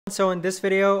So in this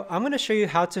video, I'm going to show you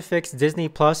how to fix Disney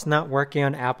Plus not working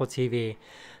on Apple TV.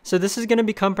 So this is going to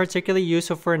become particularly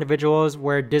useful for individuals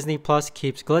where Disney Plus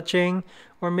keeps glitching,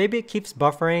 or maybe it keeps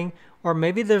buffering, or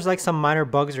maybe there's like some minor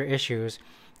bugs or issues.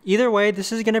 Either way,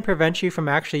 this is going to prevent you from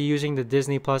actually using the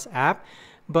Disney Plus app,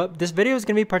 but this video is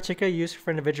going to be particularly useful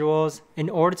for individuals in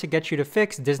order to get you to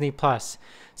fix Disney Plus.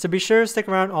 So be sure to stick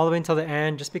around all the way until the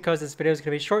end, just because this video is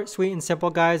going to be short, sweet, and simple,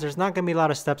 guys. There's not going to be a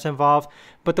lot of steps involved,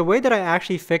 but the way that I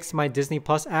actually fixed my Disney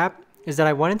Plus app is that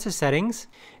I went into settings,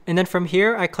 and then from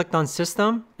here I clicked on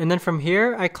system, and then from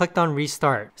here I clicked on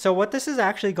restart. So what this is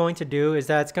actually going to do is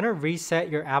that it's going to reset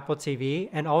your Apple TV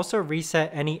and also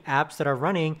reset any apps that are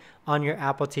running on your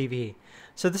Apple TV.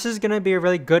 So this is going to be a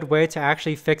really good way to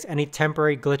actually fix any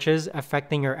temporary glitches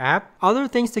affecting your app. Other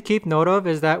things to keep note of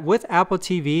is that with Apple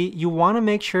TV, you want to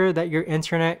make sure that your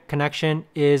internet connection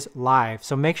is live.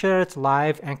 So make sure that it's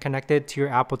live and connected to your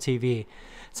Apple TV.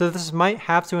 So this might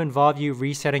have to involve you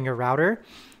resetting your router.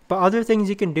 But other things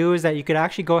you can do is that you could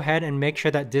actually go ahead and make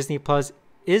sure that Disney Plus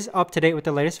is up to date with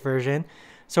the latest version.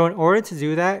 So in order to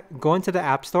do that, go into the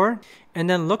App Store and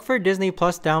then look for Disney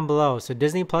Plus down below. So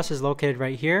Disney Plus is located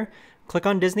right here. Click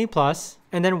on Disney Plus,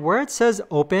 and then where it says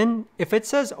open, if it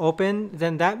says open,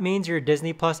 then that means your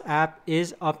Disney Plus app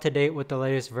is up to date with the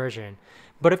latest version.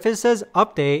 But if it says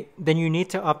update, then you need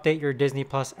to update your Disney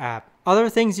Plus app. Other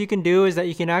things you can do is that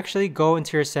you can actually go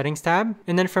into your settings tab,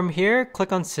 and then from here,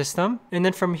 click on system, and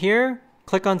then from here,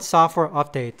 click on software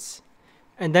updates,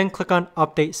 and then click on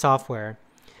update software.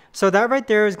 So that right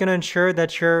there is going to ensure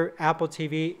that your Apple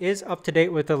TV is up to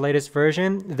date with the latest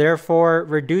version, therefore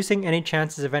reducing any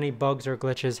chances of any bugs or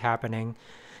glitches happening.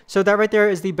 So that right there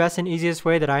is the best and easiest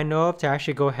way that I know of to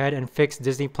actually go ahead and fix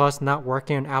Disney Plus not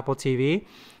working on Apple TV.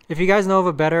 If you guys know of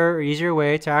a better or easier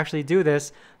way to actually do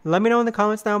this, let me know in the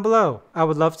comments down below. I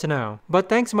would love to know. But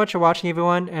thanks so much for watching,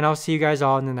 everyone, and I'll see you guys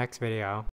all in the next video.